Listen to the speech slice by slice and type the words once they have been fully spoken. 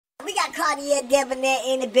We got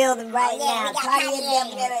Kartierdebonaire in the building right now.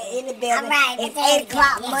 Kartierdebonaire in the building. Right, it's 8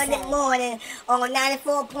 o'clock Monday morning on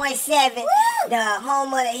 94.7, the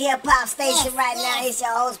home of the hip-hop station right now. It's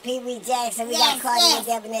your host, Pee Wee Jackson. We got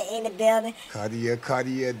Kartierdebonaire in the building.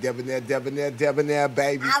 Kartierdebonaire,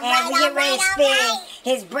 baby. And we get ready to spin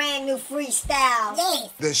his brand new freestyle.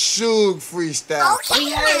 The SUGE freestyle. Okay.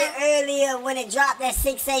 We heard it earlier when it dropped at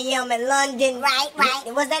 6 a.m. in London. Right.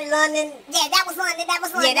 Was that London? Yeah, that was London.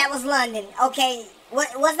 Yeah, that was London. Okay.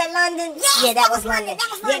 Was that London? Yeah, that was London.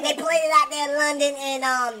 Yeah, they played it out there in London, and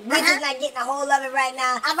we're just not getting a hold of it right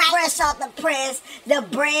now. Fresh off the press, the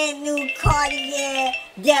brand new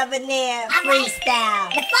Kartierdebonaire freestyle.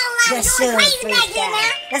 The phone line is going crazy back here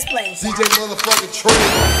now. Let's play it. DJ motherfucking Trey.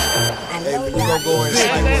 Hey, we gonna go in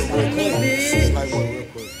like real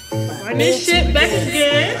quick. Run this shit back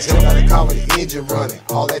again. I still gotta call with the engine running.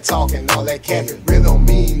 All that talking, all that capping really don't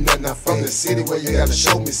mean nothing. I'm from the city where you gotta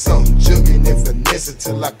show me something. Jugging and finessing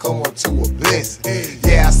till I come on to a blessing.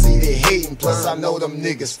 Yeah, I see they hating, plus I know them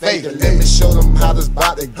niggas faking. Let me show them how this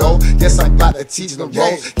bout to go. Guess I gotta teach them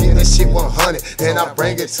road. Get that shit 100, then I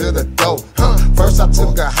bring it to the door. First I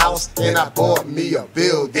took a house, then I bought me a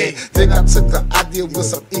building. Then I took an idea with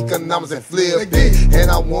some economics and flipped it.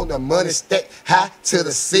 And I want the money stacked high to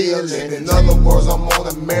the ceiling. In other words, I'm on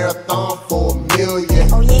a marathon for $1 million.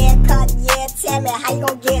 Oh yeah, Cartier, tell me how you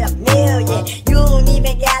gon' get $1 million. You don't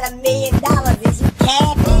even got $1 million, is you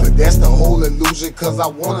capping? But that's the whole illusion, cause I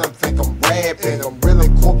wanna think I'm rapping. I'm really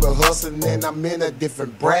corporate hustling and I'm in a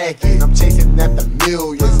different bracket. I'm chasing after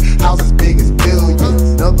millions, houses big as billions.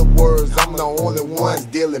 In other words, I'm the only one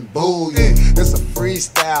dealing bullion. It's a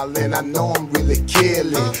freestyle and I know I'm really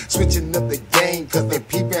killing. Switching up the game cause they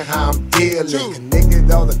peeping how I'm dealing. Connected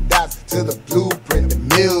all the dots to the blueprint, the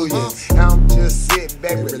millions. I'm just sitting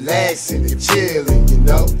back, relaxing and chilling, you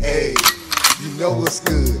know, hey. You know what's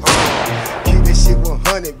good. Keep that shit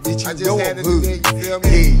 100, bitch. You know I'm good. Yeah,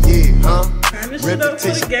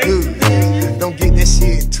 Reputation good. Don't get that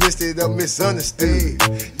shit twisted or misunderstood.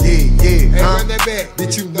 Yeah,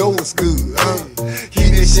 bitch. You know what's good.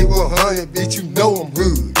 Keep that shit 100, bitch. You know I'm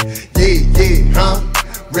good. Yeah,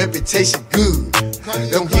 Reputation good.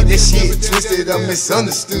 Don't get that shit twisted or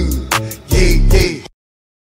misunderstood. Yeah.